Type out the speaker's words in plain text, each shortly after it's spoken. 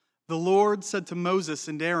The Lord said to Moses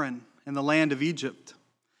and Aaron in the land of Egypt,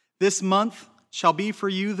 "This month shall be for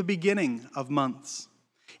you the beginning of months.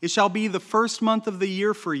 It shall be the first month of the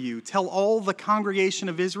year for you. Tell all the congregation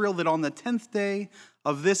of Israel that on the 10th day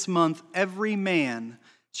of this month every man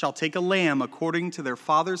shall take a lamb according to their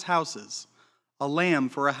father's houses, a lamb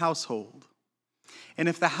for a household. And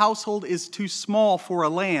if the household is too small for a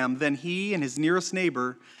lamb, then he and his nearest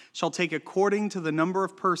neighbor shall take according to the number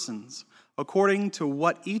of persons. According to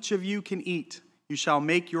what each of you can eat, you shall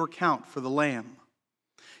make your count for the lamb.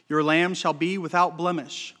 Your lamb shall be without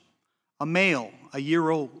blemish, a male, a year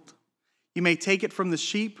old. You may take it from the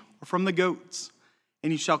sheep or from the goats,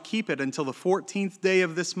 and you shall keep it until the 14th day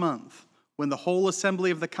of this month, when the whole assembly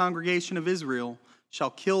of the congregation of Israel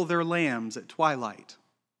shall kill their lambs at twilight."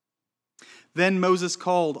 Then Moses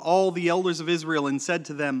called all the elders of Israel and said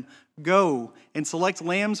to them, "Go and select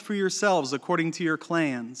lambs for yourselves according to your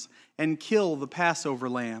clans, and kill the Passover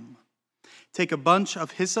lamb. Take a bunch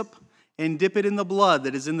of hyssop and dip it in the blood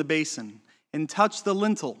that is in the basin, and touch the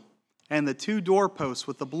lintel and the 2 doorposts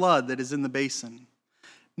with the blood that is in the basin.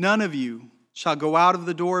 None of you shall go out of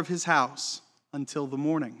the door of his house until the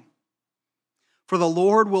morning. For the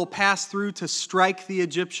Lord will pass through to strike the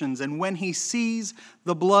Egyptians, and when he sees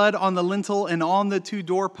the blood on the lintel and on the 2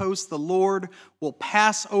 doorposts, the Lord will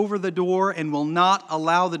pass over the door and will not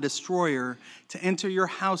allow the destroyer to enter your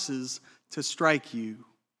houses to strike you.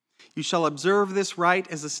 You shall observe this rite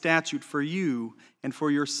as a statute for you and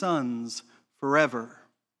for your sons forever."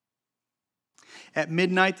 At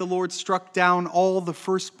midnight the Lord struck down all the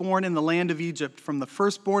firstborn in the land of Egypt, from the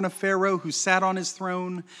firstborn of Pharaoh who sat on his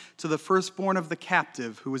throne to the firstborn of the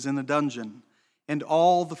captive who was in the dungeon, and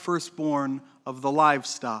all the firstborn of the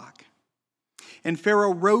livestock. And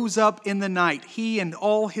Pharaoh rose up in the night, he and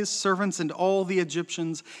all his servants and all the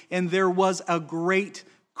Egyptians, and there was a great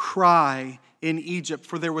cry in Egypt,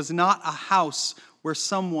 for there was not a house where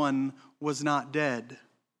someone was not dead.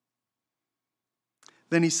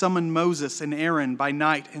 Then he summoned Moses and Aaron by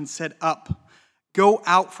night and said, "Up, go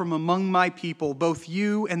out from among my people, both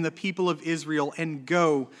you and the people of Israel, and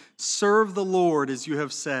go, serve the Lord as you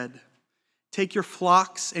have said. Take your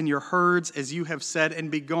flocks and your herds as you have said,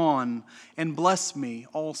 and be gone, and bless me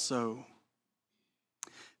also."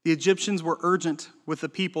 The Egyptians were urgent with the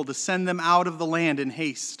people to send them out of the land in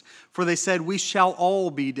haste, for they said, "We shall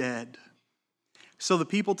all be dead." So the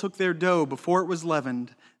people took their dough before it was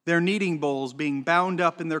leavened, their kneading bowls being bound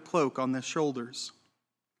up in their cloak on their shoulders.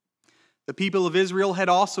 The people of Israel had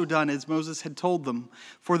also done as Moses had told them,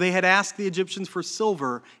 for they had asked the Egyptians for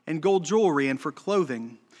silver and gold jewelry and for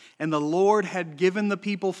clothing. And the Lord had given the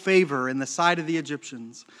people favor in the sight of the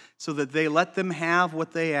Egyptians, so that they let them have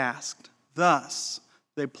what they asked. Thus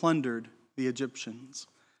they plundered the Egyptians.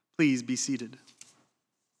 Please be seated.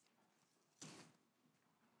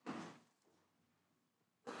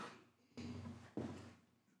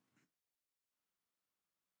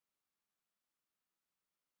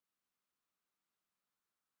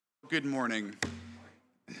 Good morning,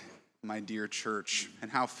 my dear church, and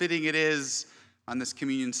how fitting it is on this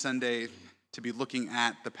Communion Sunday to be looking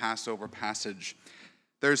at the Passover passage.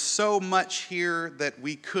 There's so much here that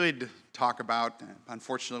we could talk about.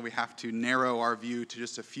 Unfortunately, we have to narrow our view to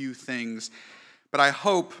just a few things, but I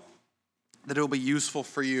hope that it will be useful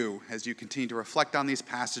for you as you continue to reflect on these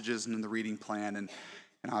passages and in the reading plan and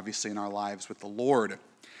obviously in our lives with the Lord.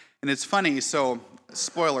 And it's funny, so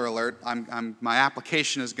spoiler alert, my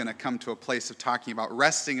application is going to come to a place of talking about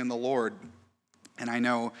resting in the Lord. And I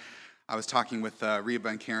know I was talking with Reba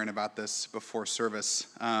and Karen about this before service,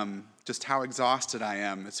 just how exhausted I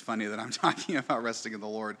am. It's funny that I'm talking about resting in the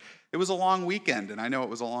Lord. It was a long weekend, and I know it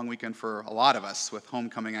was a long weekend for a lot of us with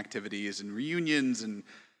homecoming activities and reunions, and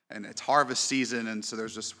it's harvest season, and so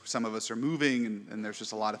there's just, some of us are moving, and there's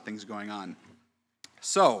just a lot of things going on.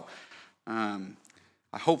 So,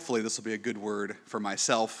 hopefully this will be a good word for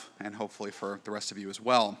myself and hopefully for the rest of you as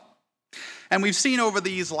well. And we've seen over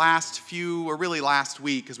these last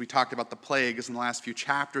week, as we talked about the plagues in the last few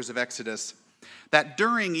chapters of Exodus, that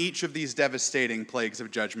during each of these devastating plagues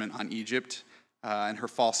of judgment on Egypt and her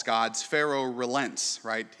false gods, Pharaoh relents,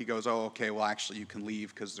 right? He goes, "Oh, okay, well, actually you can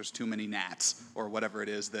leave because there's too many gnats," or whatever it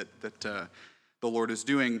is that the Lord is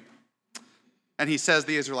doing. And he says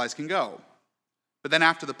the Israelites can go. But then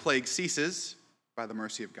after the plague ceases, by the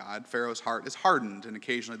mercy of God, Pharaoh's heart is hardened, and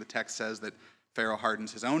occasionally the text says that Pharaoh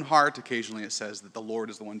hardens his own heart. Occasionally it says that the Lord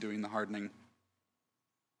is the one doing the hardening.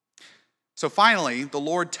 So finally, the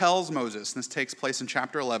Lord tells Moses, and this takes place in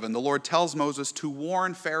chapter 11, the Lord tells Moses to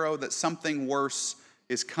warn Pharaoh that something worse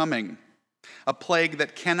is coming, a plague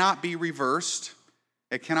that cannot be reversed,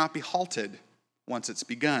 it cannot be halted once it's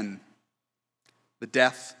begun, the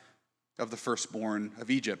death of the firstborn of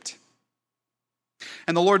Egypt.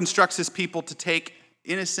 And the Lord instructs his people to take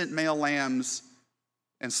innocent male lambs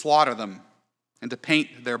and slaughter them, and to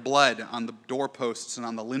paint their blood on the doorposts and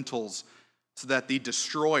on the lintels, so that the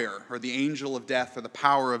destroyer, or the angel of death, or the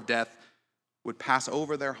power of death, would pass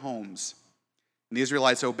over their homes. And the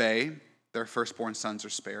Israelites obey, their firstborn sons are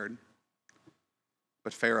spared.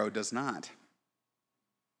 But Pharaoh does not.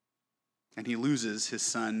 And he loses his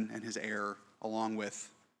son and his heir, along with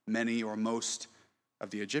many or most of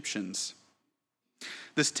the Egyptians.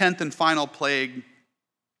 This 10th and final plague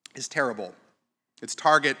is terrible. Its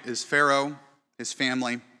target is Pharaoh, his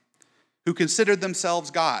family, who considered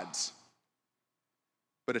themselves gods.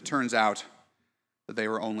 But it turns out that they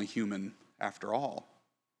were only human after all.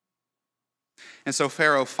 And so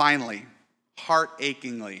Pharaoh finally,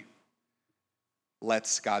 heart-achingly,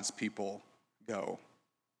 lets God's people go.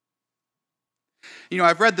 You know,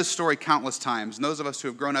 I've read this story countless times, and those of us who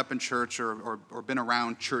have grown up in church or been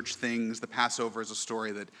around church things, the Passover is a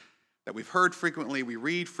story that we've heard frequently, we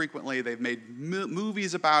read frequently, they've made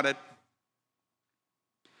movies about it.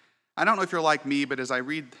 I don't know if you're like me, but as I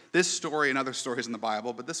read this story and other stories in the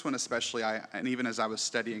Bible, but this one especially, and even as I was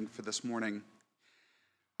studying for this morning,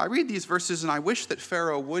 I read these verses and I wish that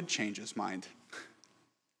Pharaoh would change his mind.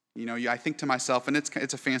 You know, I think to myself, and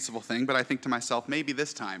it's a fanciful thing, but I think to myself, maybe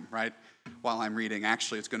this time, right, while I'm reading,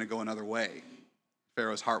 actually it's going to go another way.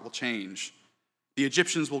 Pharaoh's heart will change. The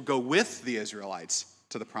Egyptians will go with the Israelites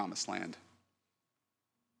to the promised land.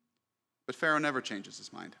 But Pharaoh never changes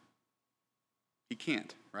his mind. He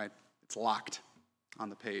can't, right? It's locked on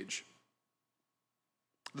the page.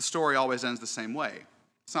 The story always ends the same way.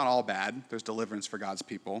 It's not all bad. There's deliverance for God's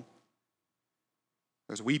people.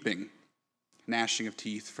 There's weeping, gnashing of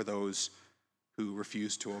teeth for those who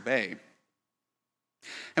refuse to obey.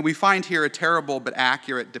 And we find here a terrible but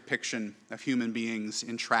accurate depiction of human beings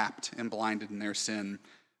entrapped and blinded in their sin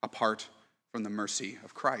apart from the mercy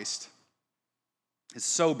of Christ. It's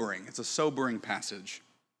sobering. It's a sobering passage.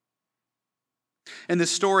 And this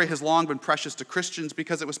story has long been precious to Christians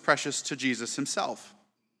because it was precious to Jesus himself.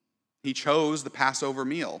 He chose the Passover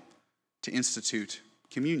meal to institute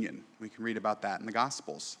communion. We can read about that in the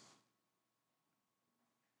Gospels.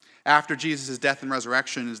 After Jesus' death and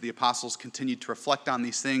resurrection, as the apostles continued to reflect on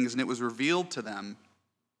these things, and it was revealed to them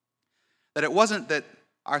that it wasn't that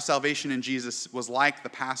our salvation in Jesus was like the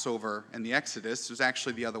Passover and the Exodus. It was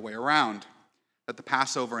actually the other way around. That the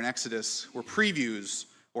Passover and Exodus were previews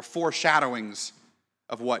or foreshadowings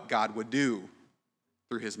of what God would do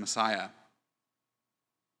through his Messiah.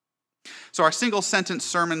 So our single-sentence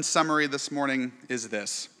sermon summary this morning is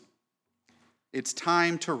this: it's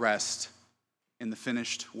time to rest in the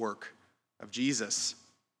finished work of Jesus.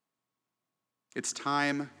 It's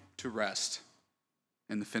time to rest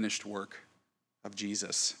in the finished work of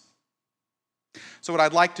Jesus. So what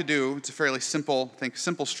I'd like to do, it's a fairly simple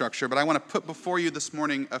structure, but I want to put before you this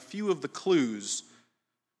morning a few of the clues,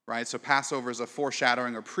 right? So Passover is a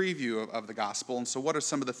foreshadowing or preview of the gospel, and so what are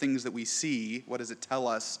some of the things that we see? What does it tell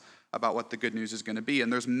us about what the good news is going to be?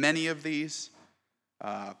 And there's many of these,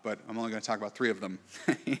 but I'm only going to talk about 3 of them.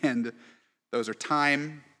 And those are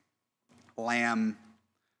time, lamb,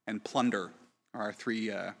 and plunder are our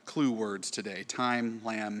 3 clue words today. Time,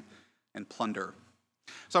 lamb, and plunder.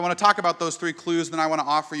 So I want to talk about those 3 clues, then I want to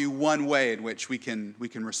offer you one way in which we can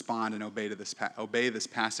respond and obey this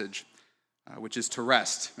passage, which is to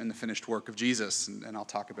rest in the finished work of Jesus. And I'll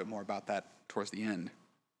talk a bit more about that towards the end.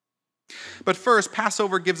 But first,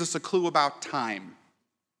 Passover gives us a clue about time.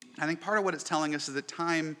 I think part of what it's telling us is that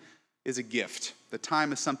time is a gift. That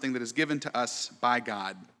time is something that is given to us by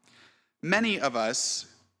God. Many of us,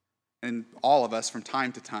 and all of us from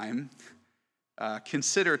time to time,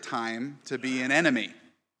 consider time to be an enemy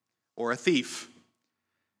or a thief.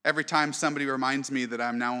 Every time somebody reminds me that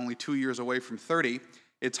I'm now only 2 years away from 30,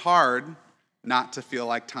 it's hard not to feel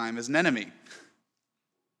like time is an enemy.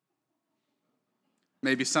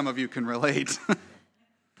 Maybe some of you can relate.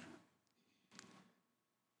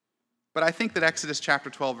 But I think that Exodus chapter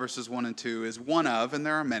 12, verses 1 and 2 is one of, and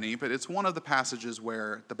there are many, but it's one of the passages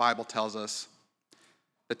where the Bible tells us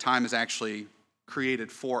that time is actually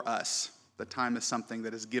created for us. That time is something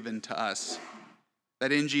that is given to us.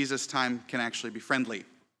 That in Jesus, time can actually be friendly.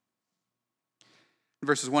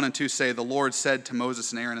 Verses 1 and 2 say, "The Lord said to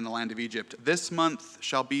Moses and Aaron in the land of Egypt, 'This month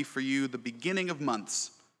shall be for you the beginning of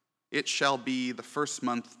months. It shall be the first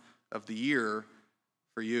month of the year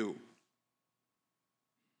for you.'"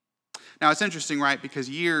 Now, it's interesting, right? Because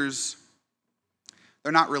years,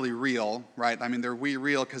 they're not really real, right? I mean, they're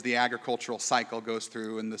real because the agricultural cycle goes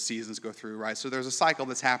through and the seasons go through, right? So there's a cycle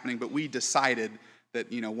that's happening, but we decided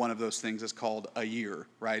that, one of those things is called a year,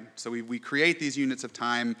 right? So we create these units of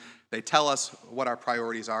time. They tell us what our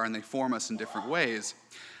priorities are, and they form us in different ways.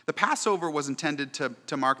 The Passover was intended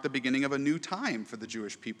to mark the beginning of a new time for the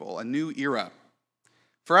Jewish people, a new era.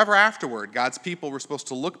 Forever afterward, God's people were supposed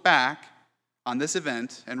to look back on this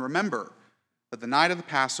event and remember that the night of the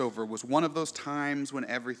Passover was one of those times when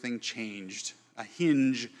everything changed, a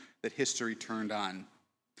hinge that history turned on.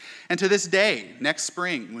 And to this day, next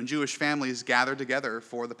spring, when Jewish families gather together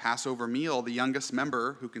for the Passover meal, the youngest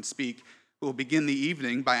member who can speak will begin the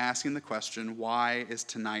evening by asking the question, why is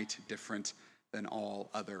tonight different than all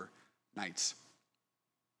other nights?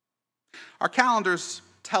 Our calendars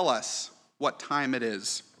tell us what time it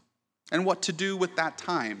is and what to do with that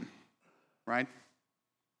time, right?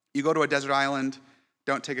 You go to a desert island,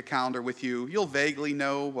 don't take a calendar with you. You'll vaguely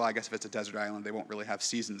know, well, I guess if it's a desert island, they won't really have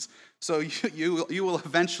seasons. So you will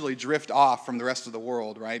eventually drift off from the rest of the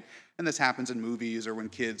world, right? And this happens in movies or when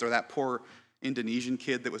kids, or that poor Indonesian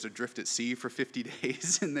kid that was adrift at sea for 50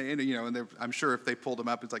 days. And I'm sure if they pulled him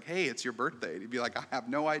up, it's like, hey, it's your birthday. And he'd be like, I have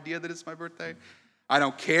no idea that it's my birthday. I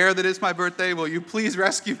don't care that it's my birthday. Will you please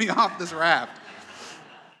rescue me off this raft?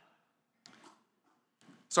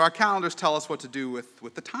 So our calendars tell us what to do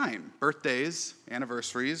with the time. Birthdays,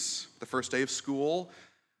 anniversaries, the first day of school,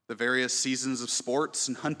 the various seasons of sports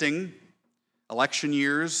and hunting, election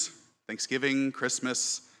years, Thanksgiving,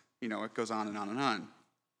 Christmas, it goes on and on and on.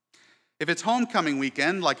 If it's homecoming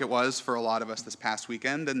weekend, like it was for a lot of us this past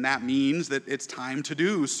weekend, then that means that it's time to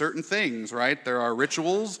do certain things, right? There are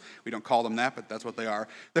rituals. We don't call them that, but that's what they are.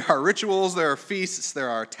 There are rituals, there are feasts, there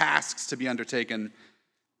are tasks to be undertaken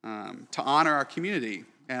to honor our community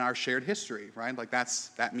and our shared history, right? Like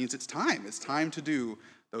that means it's time. It's time to do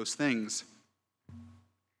those things.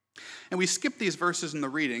 And we skipped these verses in the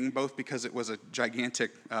reading, both because it was a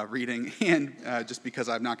gigantic reading and just because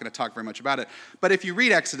I'm not going to talk very much about it. But if you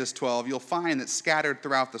read Exodus 12, you'll find that scattered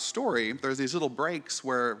throughout the story, there's these little breaks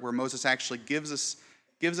where Moses actually gives us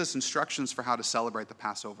instructions for how to celebrate the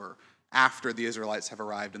Passover after the Israelites have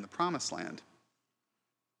arrived in the Promised Land,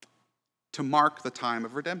 to mark the time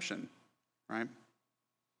of redemption, right?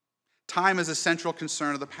 Time is a central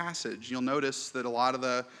concern of the passage. You'll notice that a lot of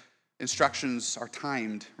the instructions are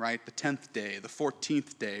timed, right? The 10th day, the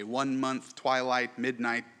 14th day, 1 month, twilight,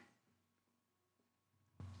 midnight.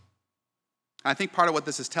 I think part of what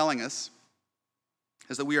this is telling us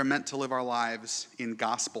is that we are meant to live our lives in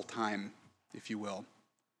gospel time, if you will.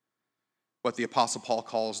 What the Apostle Paul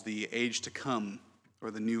calls the age to come,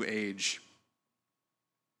 or the new age.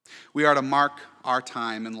 We are to mark our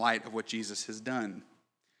time in light of what Jesus has done.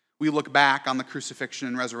 We look back on the crucifixion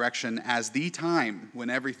and resurrection as the time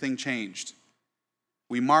when everything changed.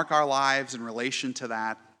 We mark our lives in relation to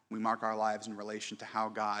that. We mark our lives in relation to how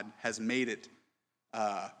God has made it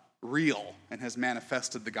real and has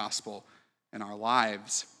manifested the gospel in our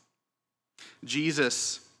lives.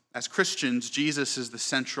 Jesus, as Christians, Jesus is the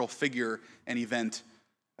central figure and event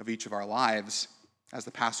of each of our lives, as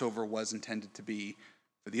the Passover was intended to be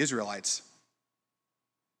for the Israelites.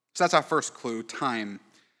 So that's our first clue, time.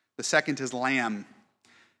 The second is lamb.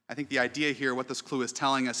 I think the idea here, what this clue is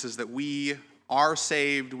telling us, is that we are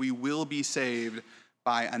saved, we will be saved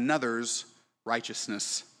by another's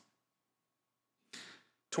righteousness.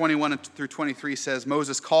 21 through 23 says,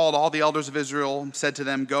 Moses called all the elders of Israel, said to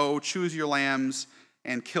them, go, choose your lambs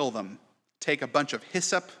and kill them. Take a bunch of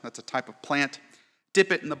hyssop, that's a type of plant,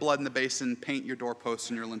 dip it in the blood in the basin, paint your doorposts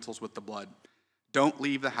and your lintels with the blood. Don't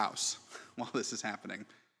leave the house while this is happening.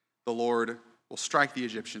 The Lord will strike the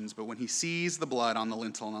Egyptians, but when he sees the blood on the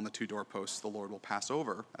lintel and on the two doorposts, the Lord will pass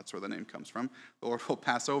over. That's where the name comes from. The Lord will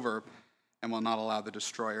pass over and will not allow the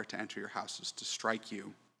destroyer to enter your houses to strike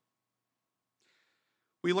you.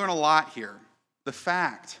 We learn a lot here. The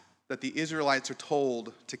fact that the Israelites are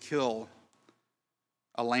told to kill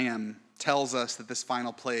a lamb tells us that this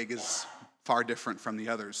final plague is far different from the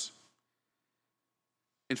others.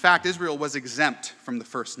 In fact, Israel was exempt from the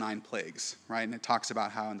first 9 plagues, right? And it talks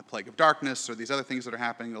about how in the plague of darkness or these other things that are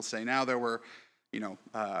happening, they'll say now there were,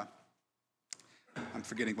 I'm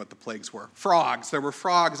forgetting what the plagues were. Frogs. There were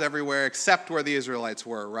frogs everywhere except where the Israelites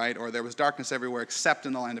were, right? Or there was darkness everywhere except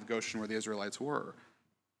in the land of Goshen where the Israelites were.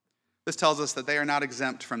 This tells us that they are not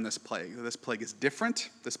exempt from this plague. This plague is different.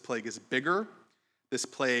 This plague is bigger. This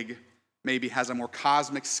plague maybe has a more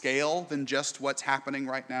cosmic scale than just what's happening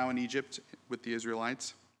right now in Egypt with the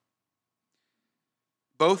Israelites.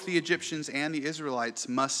 Both the Egyptians and the Israelites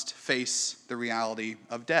must face the reality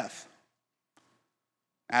of death,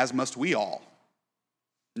 as must we all.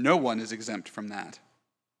 No one is exempt from that.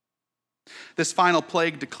 This final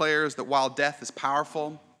plague declares that while death is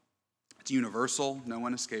powerful, it's universal, no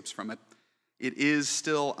one escapes from it, It is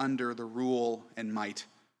still under the rule and might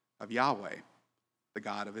of Yahweh, the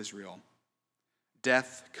God of Israel.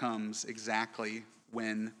 Death comes exactly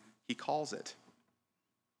when he calls it.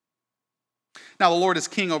 Now, the Lord is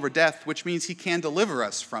king over death, which means he can deliver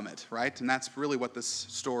us from it, right? And that's really what this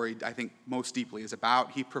story, I think, most deeply is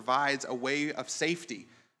about. He provides a way of safety,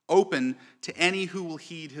 open to any who will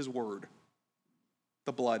heed his word,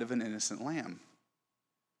 the blood of an innocent lamb.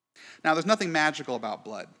 Now, there's nothing magical about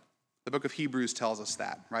blood. The book of Hebrews tells us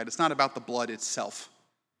that, right? It's not about the blood itself.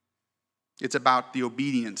 It's about the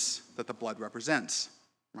obedience that the blood represents,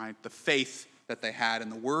 right? The faith that they had in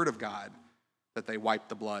the word of God, that they wiped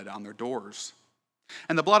the blood on their doors.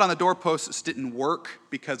 And the blood on the doorposts didn't work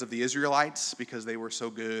because of the Israelites, because they were so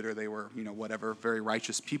good or they were, whatever, very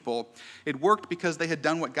righteous people. It worked because they had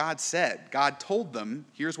done what God said. God told them,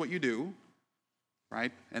 here's what you do,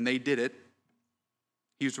 right? And they did it.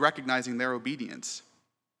 He was recognizing their obedience.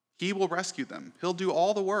 He will rescue them. He'll do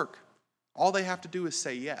all the work. All they have to do is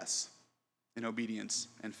say yes in obedience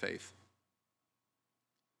and faith.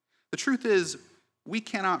 The truth is, we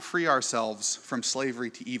cannot free ourselves from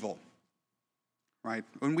slavery to evil, right?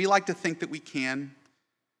 When we like to think that we can,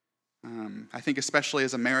 I think especially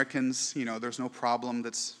as Americans, there's no problem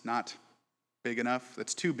that's not big enough,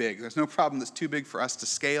 that's too big. There's no problem that's too big for us to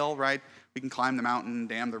scale, right? We can climb the mountain,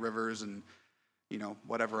 dam the rivers, and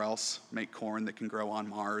whatever else, make corn that can grow on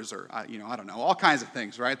Mars, or, I don't know, all kinds of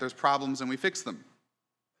things, right? There's problems and we fix them.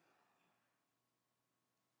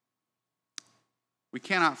 We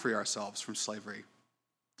cannot free ourselves from slavery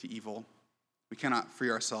to evil. We cannot free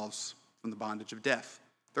ourselves from the bondage of death.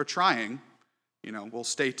 They're trying, we'll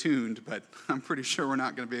stay tuned, but I'm pretty sure we're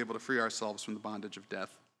not going to be able to free ourselves from the bondage of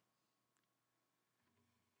death.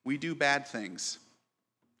 We do bad things.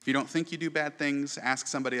 If you don't think you do bad things, ask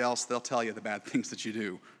somebody else. They'll tell you the bad things that you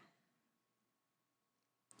do.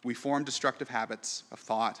 We form destructive habits of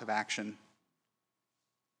thought, of action.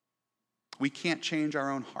 We can't change our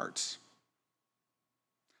own hearts.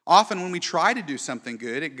 Often when we try to do something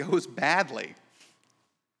good, it goes badly.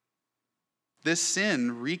 This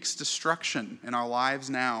sin wreaks destruction in our lives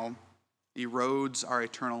now, erodes our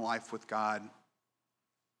eternal life with God.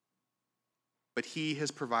 But he has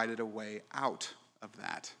provided a way out of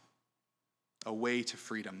that, a way to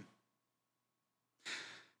freedom.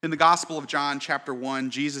 In the Gospel of John, chapter 1,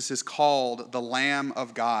 Jesus is called the Lamb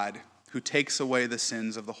of God who takes away the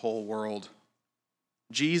sins of the whole world.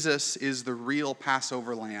 Jesus is the real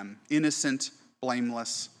Passover lamb, innocent,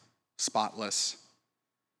 blameless, spotless,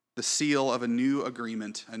 the seal of a new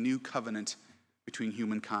agreement, a new covenant between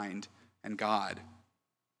humankind and God.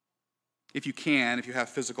 If you have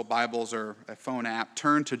physical Bibles or a phone app,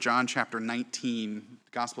 turn to John chapter 19,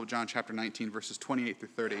 Gospel of John chapter 19, verses 28 through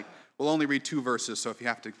 30. We'll only read 2 verses, so if you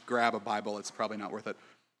have to grab a Bible, it's probably not worth it.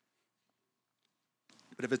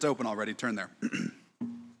 But if it's open already, turn there.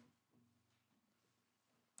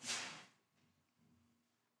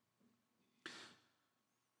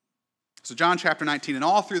 So John chapter 19, and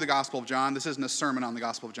all through the Gospel of John, this isn't a sermon on the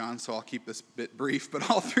Gospel of John, so I'll keep this bit brief, but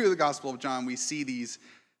all through the Gospel of John, we see these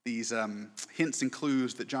hints and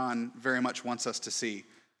clues that John very much wants us to see,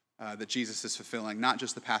 that Jesus is fulfilling, not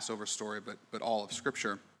just the Passover story, but all of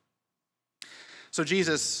Scripture. So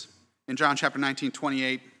Jesus, in John chapter 19,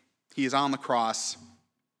 28, he is on the cross.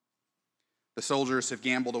 The soldiers have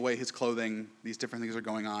gambled away his clothing. These different things are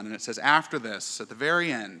going on. And it says, after this, at the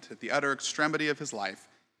very end, at the utter extremity of his life,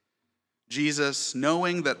 Jesus,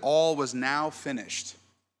 knowing that all was now finished,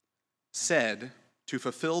 said, to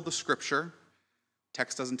fulfill the Scripture,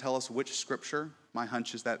 text doesn't tell us which Scripture. My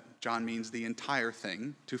hunch is that John means the entire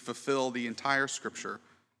thing. To fulfill the entire Scripture,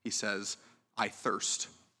 he says, I thirst.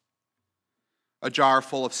 A jar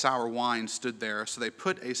full of sour wine stood there, so they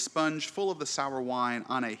put a sponge full of the sour wine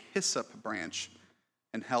on a hyssop branch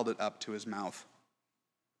and held it up to his mouth.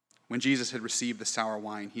 When Jesus had received the sour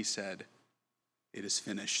wine, he said, it is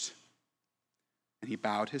finished. And he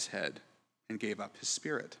bowed his head and gave up his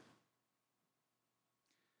spirit.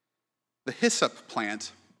 The hyssop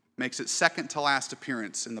plant makes its second to last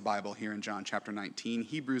appearance in the Bible here in John chapter 19.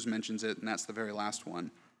 Hebrews mentions it, and that's the very last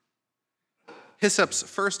one. Hyssop's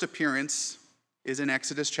first appearance is in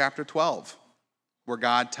Exodus chapter 12, where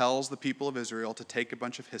God tells the people of Israel to take a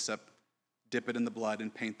bunch of hyssop, dip it in the blood,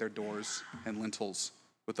 and paint their doors and lintels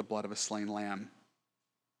with the blood of a slain lamb.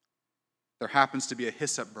 There happens to be a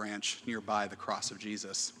hyssop branch nearby the cross of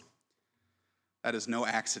Jesus. That is no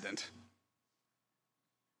accident.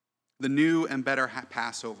 The new and better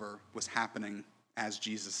Passover was happening as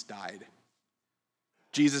Jesus died.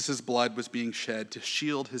 Jesus' blood was being shed to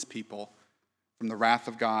shield his people from the wrath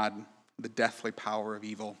of God, the deathly power of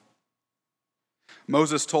evil.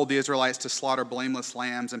 Moses told the Israelites to slaughter blameless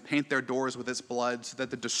lambs and paint their doors with its blood so that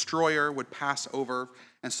the destroyer would pass over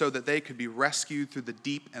and so that they could be rescued through the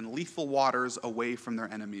deep and lethal waters away from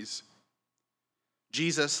their enemies.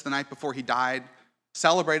 Jesus, the night before he died,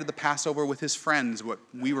 celebrated the Passover with his friends, what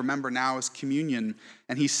we remember now as communion,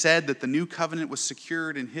 and he said that the new covenant was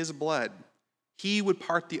secured in his blood. He would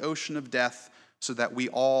part the ocean of death so that we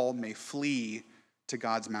all may flee to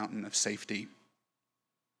God's mountain of safety.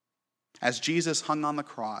 As Jesus hung on the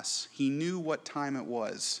cross, he knew what time it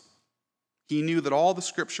was. He knew that all the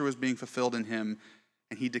scripture was being fulfilled in him,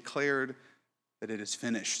 and he declared that it is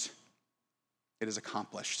finished. It is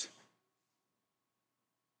accomplished.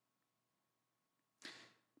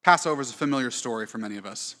 Passover is a familiar story for many of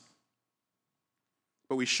us,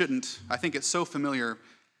 but we shouldn't. I think it's so familiar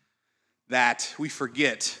that we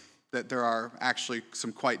forget that there are actually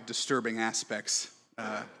some quite disturbing aspects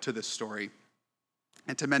to this story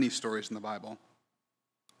and to many stories in the Bible.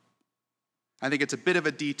 I think it's a bit of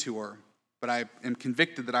a detour, but I am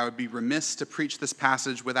convicted that I would be remiss to preach this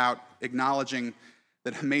passage without acknowledging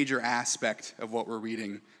that a major aspect of what we're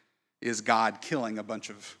reading is God killing a bunch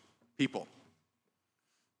of people.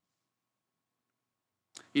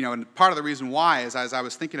 You know, and part of the reason why is, as I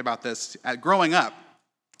was thinking about this, growing up,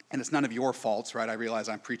 and it's none of your faults, right? I realize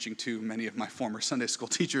I'm preaching to many of my former Sunday school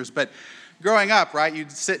teachers, but growing up, right,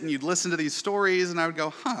 you'd sit and you'd listen to these stories, and I would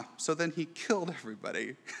go, so then he killed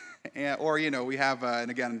everybody. Or, you know, we have, and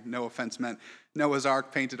again, no offense meant, Noah's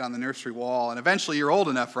Ark painted on the nursery wall, and eventually you're old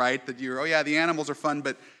enough, right, that you're, the animals are fun,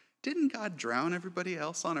 but didn't God drown everybody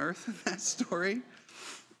else on earth in that story?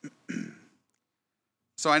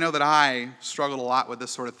 So I know that I struggled a lot with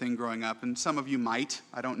this sort of thing growing up, and some of you might,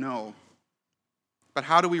 I don't know. But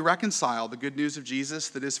how do we reconcile the good news of Jesus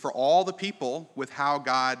that is for all the people with how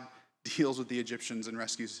God deals with the Egyptians and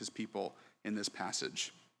rescues his people in this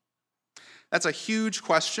passage? That's a huge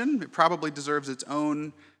question. It probably deserves its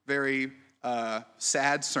own very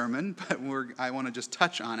sad sermon, but I want to just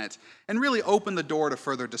touch on it and really open the door to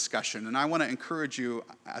further discussion. And I want to encourage you,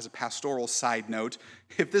 as a pastoral side note,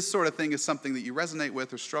 if this sort of thing is something that you resonate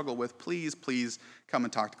with or struggle with, please come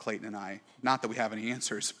and talk to Clayton and I. Not that we have any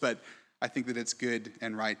answers, but I think that it's good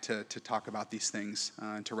and right to talk about these things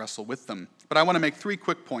and to wrestle with them. But I want to make 3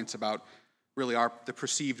 quick points about really the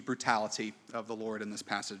perceived brutality of the Lord in this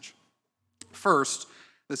passage. First,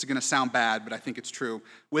 this is going to sound bad, but I think it's true.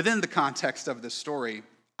 Within the context of this story,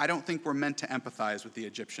 I don't think we're meant to empathize with the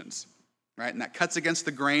Egyptians, right? And that cuts against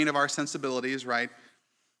the grain of our sensibilities, right?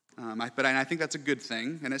 But I think that's a good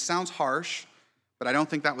thing. And it sounds harsh, but I don't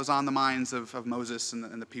think that was on the minds of Moses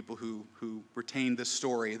and the people who retained this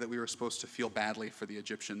story, that we were supposed to feel badly for the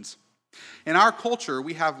Egyptians. In our culture,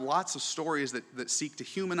 we have lots of stories that seek to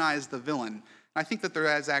humanize the villain. I think that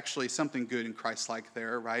there is actually something good and Christ-like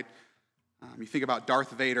there, right? You think about Darth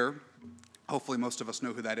Vader. Hopefully most of us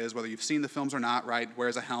know who that is, whether you've seen the films or not, right?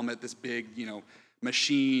 Wears a helmet, this big,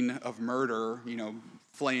 machine of murder,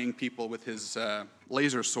 flaying people with his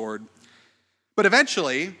laser sword. But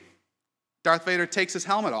eventually, Darth Vader takes his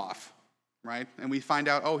helmet off, right? And we find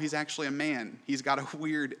out, he's actually a man. He's got a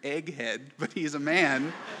weird egg head, but he's a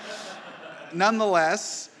man.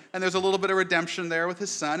 Nonetheless, and there's a little bit of redemption there with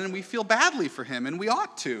his son, and we feel badly for him, and we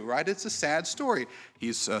ought to, right? It's a sad story.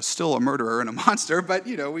 He's still a murderer and a monster, but,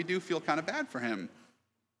 we do feel kind of bad for him.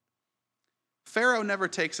 Pharaoh never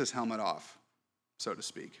takes his helmet off, so to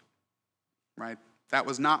speak, right? That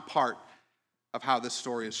was not part of how this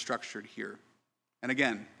story is structured here. And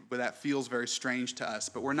again, but that feels very strange to us,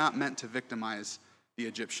 but we're not meant to victimize the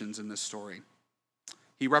Egyptians in this story.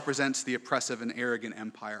 He represents the oppressive and arrogant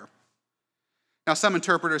empire. Now, some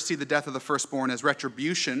interpreters see the death of the firstborn as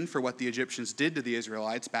retribution for what the Egyptians did to the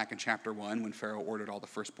Israelites back in chapter 1 when Pharaoh ordered all the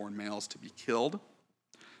firstborn males to be killed.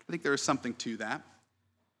 I think there is something to that.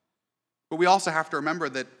 But we also have to remember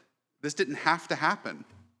that this didn't have to happen.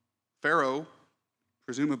 Pharaoh,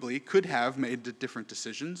 presumably, could have made different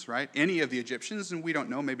decisions, right? Any of the Egyptians, and we don't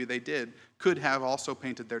know, maybe they did, could have also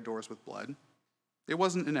painted their doors with blood. It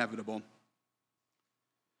wasn't inevitable.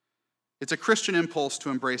 It's a Christian impulse to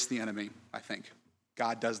embrace the enemy, I think.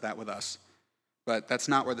 God does that with us. But that's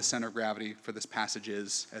not where the center of gravity for this passage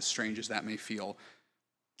is, as strange as that may feel.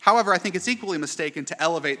 However, I think it's equally mistaken to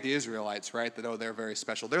elevate the Israelites, right? That, they're very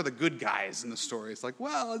special. They're the good guys in the story. It's like,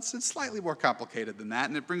 well, it's slightly more complicated than that.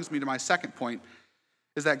 And it brings me to my second point,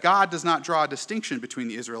 is that God does not draw a distinction between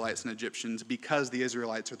the Israelites and Egyptians because the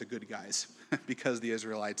Israelites are the good guys, because the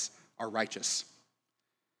Israelites are righteous.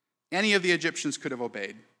 Any of the Egyptians could have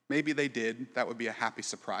obeyed. Maybe they did. That would be a happy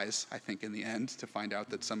surprise, I think, in the end, to find out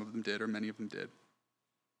that some of them did or many of them did.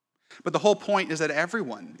 But the whole point is that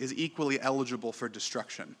everyone is equally eligible for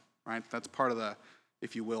destruction, right? That's part of the,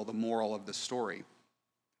 if you will, the moral of the story,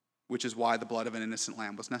 which is why the blood of an innocent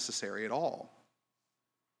lamb was necessary at all.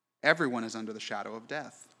 Everyone is under the shadow of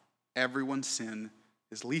death. Everyone's sin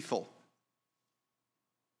is lethal.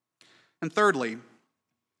 And thirdly,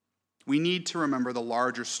 we need to remember the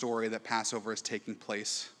larger story that Passover is taking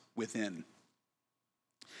place within.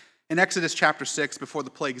 In Exodus chapter 6, before the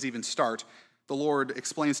plagues even start, the Lord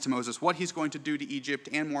explains to Moses what he's going to do to Egypt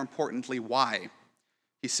and, more importantly, why.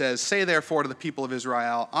 He says, "Say therefore to the people of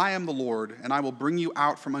Israel, I am the Lord, and I will bring you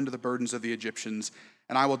out from under the burdens of the Egyptians,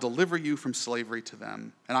 and I will deliver you from slavery to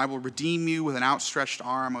them, and I will redeem you with an outstretched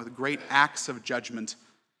arm, with great acts of judgment.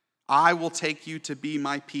 I will take you to be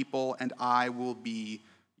my people, and I will be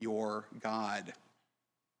your God."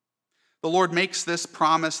 The Lord makes this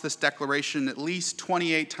promise, this declaration, at least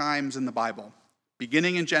 28 times in the Bible,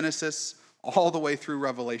 beginning in Genesis all the way through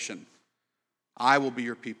Revelation. I will be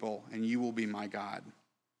your people, and you will be my God.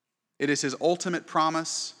 It is his ultimate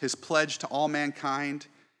promise, his pledge to all mankind,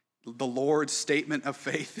 the Lord's statement of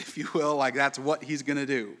faith, if you will, like that's what he's going to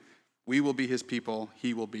do. We will be his people,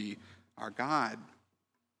 he will be our God.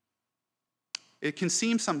 It can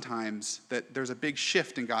seem sometimes that there's a big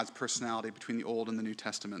shift in God's personality between the Old and the New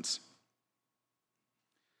Testaments.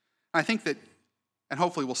 I think that, and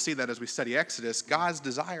hopefully we'll see that as we study Exodus, God's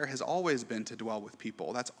desire has always been to dwell with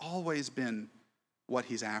people. That's always been what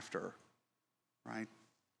he's after, right?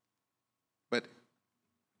 But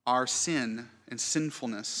our sin and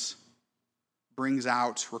sinfulness brings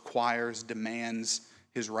out, requires, demands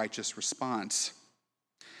his righteous response.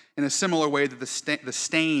 In a similar way that the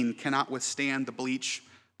stain cannot withstand the bleach,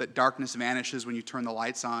 that darkness vanishes when you turn the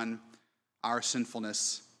lights on, our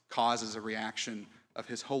sinfulness causes a reaction of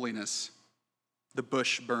his holiness. The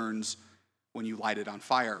bush burns when you light it on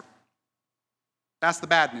fire. That's the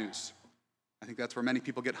bad news. I think that's where many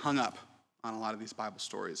people get hung up on a lot of these Bible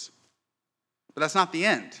stories. But that's not the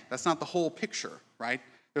end. That's not the whole picture, right?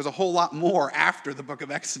 There's a whole lot more after the book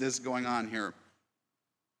of Exodus going on here.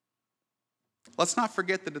 Let's not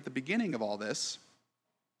forget that at the beginning of all this,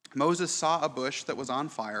 Moses saw a bush that was on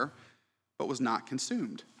fire but was not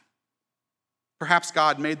consumed. Perhaps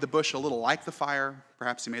God made the bush a little like the fire.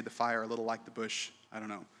 Perhaps he made the fire a little like the bush. I don't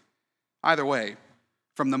know. Either way,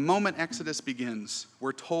 from the moment Exodus begins,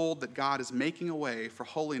 we're told that God is making a way for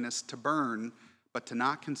holiness to burn but to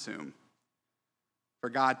not consume, for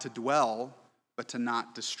God to dwell but to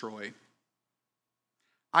not destroy.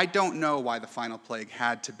 I don't know why the final plague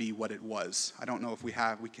had to be what it was. I don't know if we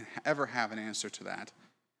can ever have an answer to that.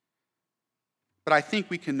 But I think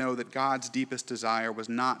we can know that God's deepest desire was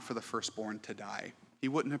not for the firstborn to die. He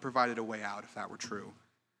wouldn't have provided a way out if that were true.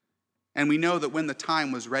 And we know that when the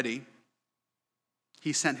time was ready,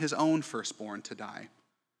 he sent his own firstborn to die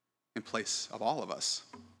in place of all of us.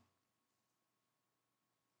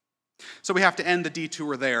 So we have to end the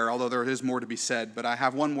detour there, although there is more to be said, but I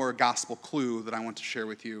have one more gospel clue that I want to share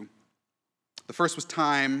with you. The first was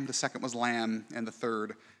time, the second was lamb, and the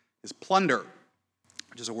third is plunder,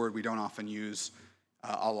 which is a word we don't often use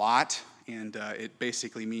a lot, and it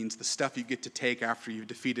basically means the stuff you get to take after you've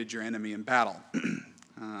defeated your enemy in battle.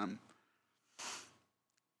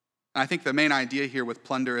 I think the main idea here with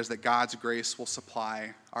plunder is that God's grace will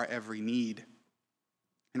supply our every need.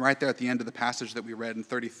 And right there at the end of the passage that we read in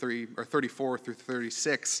 34 through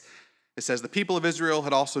 36, it says, "The people of Israel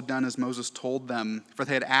had also done as Moses told them, for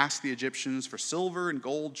they had asked the Egyptians for silver and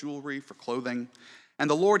gold jewelry, for clothing. And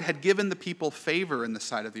the Lord had given the people favor in the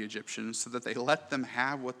sight of the Egyptians, so that they let them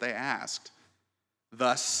have what they asked.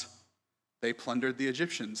 Thus, they plundered the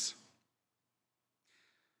Egyptians."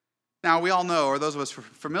 Now, we all know, or those of us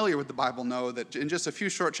familiar with the Bible know, that in just a few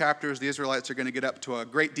short chapters, the Israelites are going to get up to a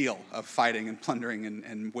great deal of fighting and plundering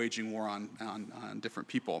and waging war on different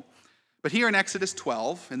people. But here in Exodus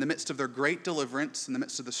 12, in the midst of their great deliverance, in the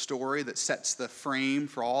midst of the story that sets the frame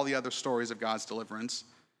for all the other stories of God's deliverance,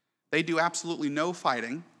 they do absolutely no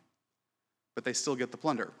fighting, but they still get the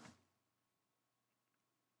plunder.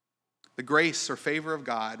 The grace or favor of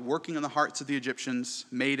God working in the hearts of the Egyptians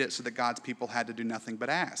made it so that God's people had to do nothing but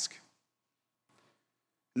ask.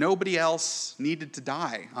 Nobody else needed to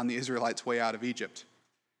die on the Israelites' way out of Egypt.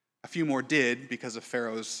 A few more did because of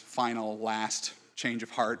Pharaoh's final, last change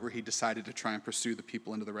of heart where he decided to try and pursue the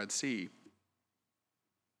people into the Red Sea.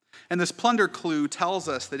 And this plunder clue tells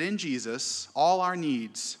us that in Jesus, all our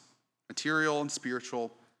needs, material and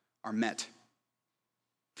spiritual, are met.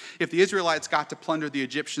 If the Israelites got to plunder the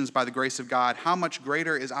Egyptians by the grace of God, how much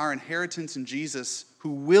greater is our inheritance in Jesus,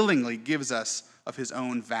 who willingly gives us of his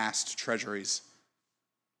own vast treasuries?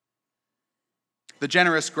 The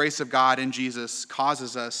generous grace of God in Jesus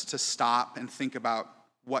causes us to stop and think about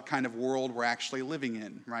what kind of world we're actually living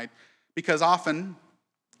in, right? Because often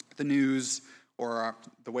the news or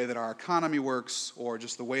the way that our economy works or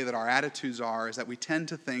just the way that our attitudes are is that we tend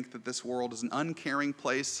to think that this world is an uncaring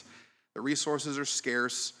place, the resources are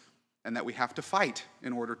scarce, and that we have to fight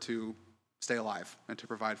in order to stay alive and to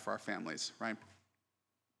provide for our families, right?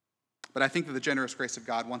 But I think that the generous grace of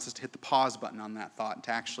God wants us to hit the pause button on that thought and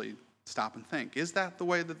to actually stop and think, is that the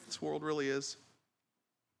way that this world really is?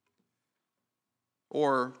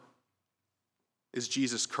 Or is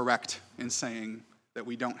Jesus correct in saying that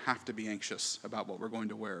we don't have to be anxious about what we're going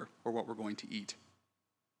to wear or what we're going to eat?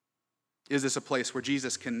 Is this a place where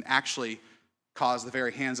Jesus can actually cause the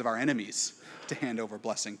very hands of our enemies to hand over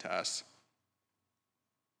blessing to us?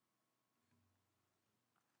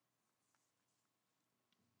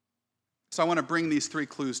 So I want to bring these three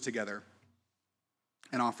clues together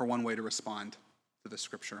and offer one way to respond to this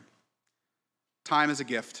scripture. Time is a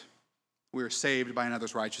gift. We are saved by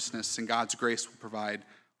another's righteousness, and God's grace will provide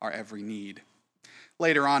our every need.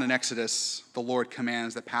 Later on in Exodus, the Lord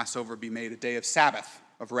commands that Passover be made a day of Sabbath,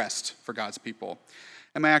 of rest for God's people.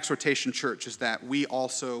 And my exhortation, church, is that we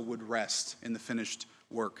also would rest in the finished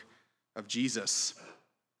work of Jesus.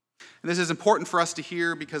 And this is important for us to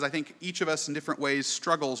hear because I think each of us in different ways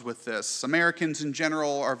struggles with this. Americans in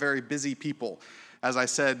general are very busy people. As I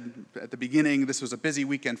said at the beginning, this was a busy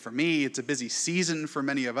weekend for me. It's a busy season for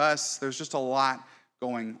many of us. There's just a lot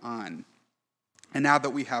going on. And now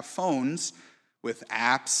that we have phones with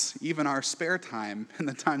apps, even our spare time and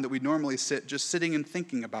the time that we normally sit just sitting and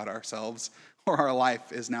thinking about ourselves or our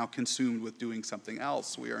life is now consumed with doing something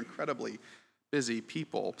else. We are incredibly busy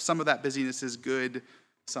people. Some of that busyness is good.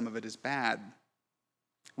 Some of it is bad.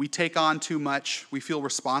 We take on too much. We feel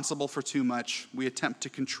responsible for too much. We attempt to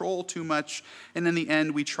control too much. And in the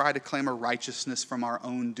end, we try to claim a righteousness from our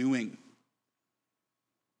own doing.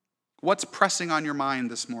 What's pressing on your mind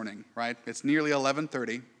this morning, right? It's nearly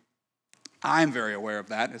 11:30. I'm very aware of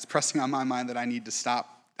that. It's pressing on my mind that I need to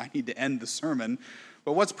stop. I need to end the sermon.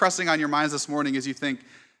 But what's pressing on your minds this morning is you think,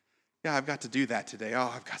 yeah, I've got to do that today.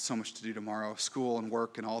 Oh, I've got so much to do tomorrow, school and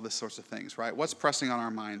work and all this sorts of things, right? What's pressing on our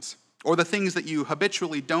minds? Or the things that you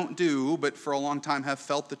habitually don't do, but for a long time have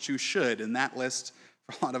felt that you should. And that list,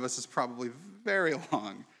 for a lot of us, is probably very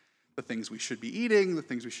long. The things we should be eating, the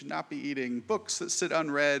things we should not be eating, books that sit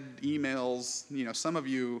unread, emails. You know, some of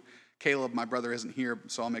you, Caleb, my brother, isn't here,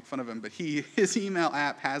 so I'll make fun of him, but his email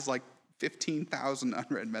app has like 15,000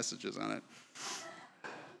 unread messages on it.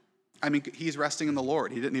 I mean, he's resting in the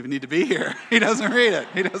Lord. He didn't even need to be here. He doesn't read it.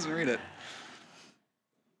 He doesn't read it.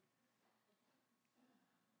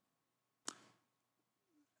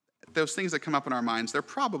 Those things that come up in our minds, they're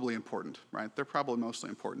probably important, right? They're probably mostly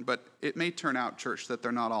important. But it may turn out, church, that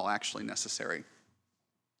they're not all actually necessary.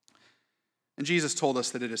 And Jesus told us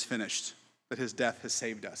that it is finished, that his death has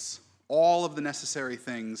saved us. All of the necessary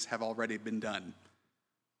things have already been done.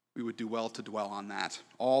 We would do well to dwell on that.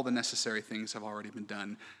 All the necessary things have already been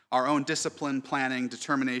done. Our own discipline, planning,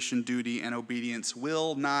 determination, duty, and obedience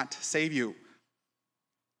will not save you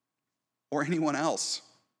or anyone else.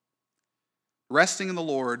 Resting in the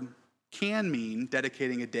Lord can mean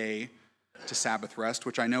dedicating a day to Sabbath rest,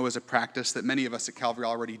 which I know is a practice that many of us at Calvary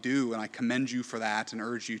already do, and I commend you for that and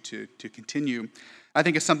urge you to continue. I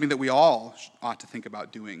think it's something that we all ought to think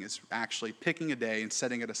about doing, is actually picking a day and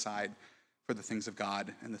setting it aside for the things of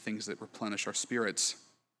God and the things that replenish our spirits.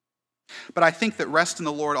 But I think that rest in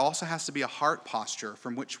the Lord also has to be a heart posture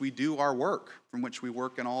from which we do our work, from which we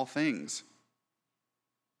work in all things.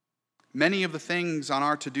 Many of the things on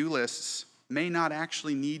our to-do lists may not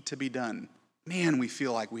actually need to be done. Man, we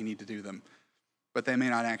feel like we need to do them, but they may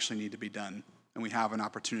not actually need to be done, and we have an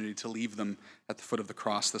opportunity to leave them at the foot of the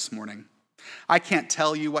cross this morning. I can't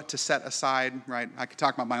tell you what to set aside, right? I could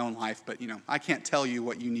talk about my own life, but I can't tell you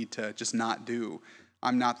what you need to just not do.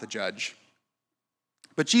 I'm not the judge.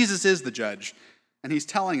 But Jesus is the judge, and he's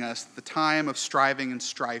telling us the time of striving and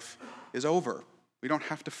strife is over. We don't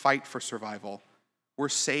have to fight for survival. We're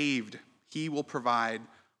saved. He will provide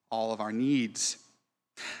all of our needs.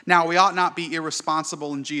 Now, we ought not be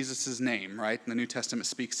irresponsible in Jesus' name, right? And the New Testament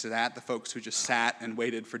speaks to that, the folks who just sat and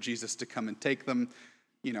waited for Jesus to come and take them.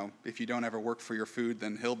 If you don't ever work for your food,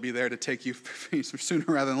 then he'll be there to take you sooner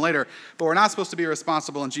rather than later. But we're not supposed to be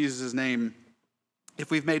irresponsible in Jesus' name.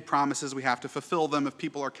 If we've made promises, we have to fulfill them. If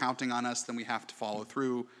people are counting on us, then we have to follow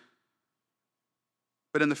through.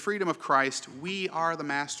 But in the freedom of Christ, we are the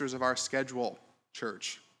masters of our schedule,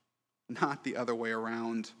 church, not the other way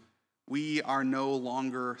around. We are no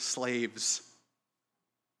longer slaves.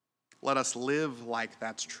 Let us live like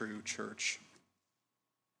that's true, church.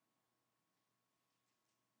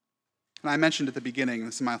 And I mentioned at the beginning,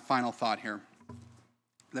 this is my final thought here,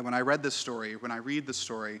 that when I read the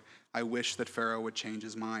story, I wish that Pharaoh would change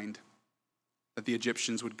his mind, that the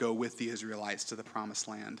Egyptians would go with the Israelites to the promised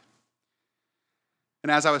land.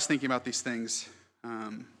 And as I was thinking about these things,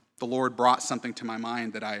 the Lord brought something to my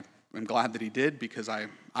mind that I am glad that he did, because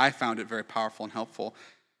I found it very powerful and helpful.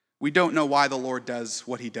 We don't know why the Lord does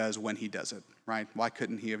what he does when he does it, right? Why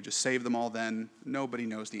couldn't he have just saved them all then? Nobody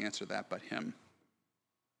knows the answer to that but him.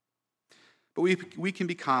 But we can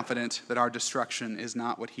be confident that our destruction is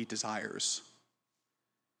not what he desires.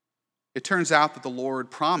 It turns out that the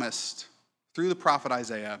Lord promised through the prophet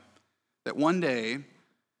Isaiah that one day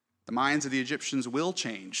the minds of the Egyptians will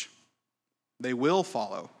change. They will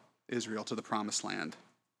follow Israel to the promised land.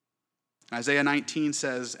 Isaiah 19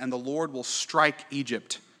 says, "And the Lord will strike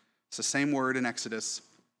Egypt." It's the same word in Exodus,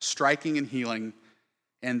 striking and healing,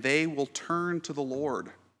 "and they will turn to the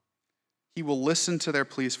Lord. He will listen to their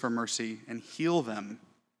pleas for mercy and heal them.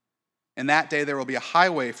 And that day there will be a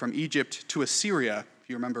highway from Egypt to Assyria." If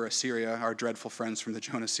you remember Assyria, our dreadful friends from the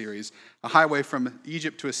Jonah series. "A highway from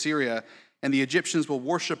Egypt to Assyria, and the Egyptians will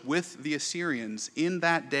worship with the Assyrians. In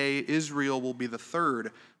that day Israel will be the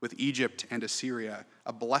third with Egypt and Assyria,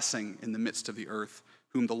 a blessing in the midst of the earth,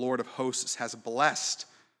 whom the Lord of hosts has blessed,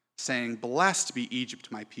 saying, 'Blessed be Egypt,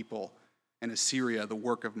 my people, and Assyria, the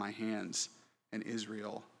work of my hands, and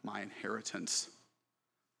Israel, my inheritance.'"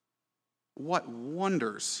 What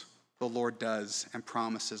wonders the Lord does and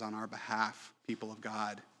promises on our behalf, people of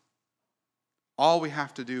God. All we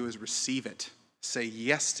have to do is receive it, say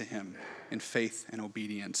yes to him in faith and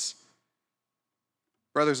obedience.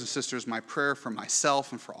 Brothers and sisters, my prayer for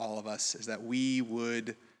myself and for all of us is that we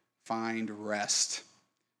would find rest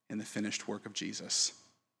in the finished work of Jesus.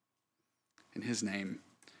 In his name,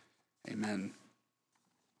 amen.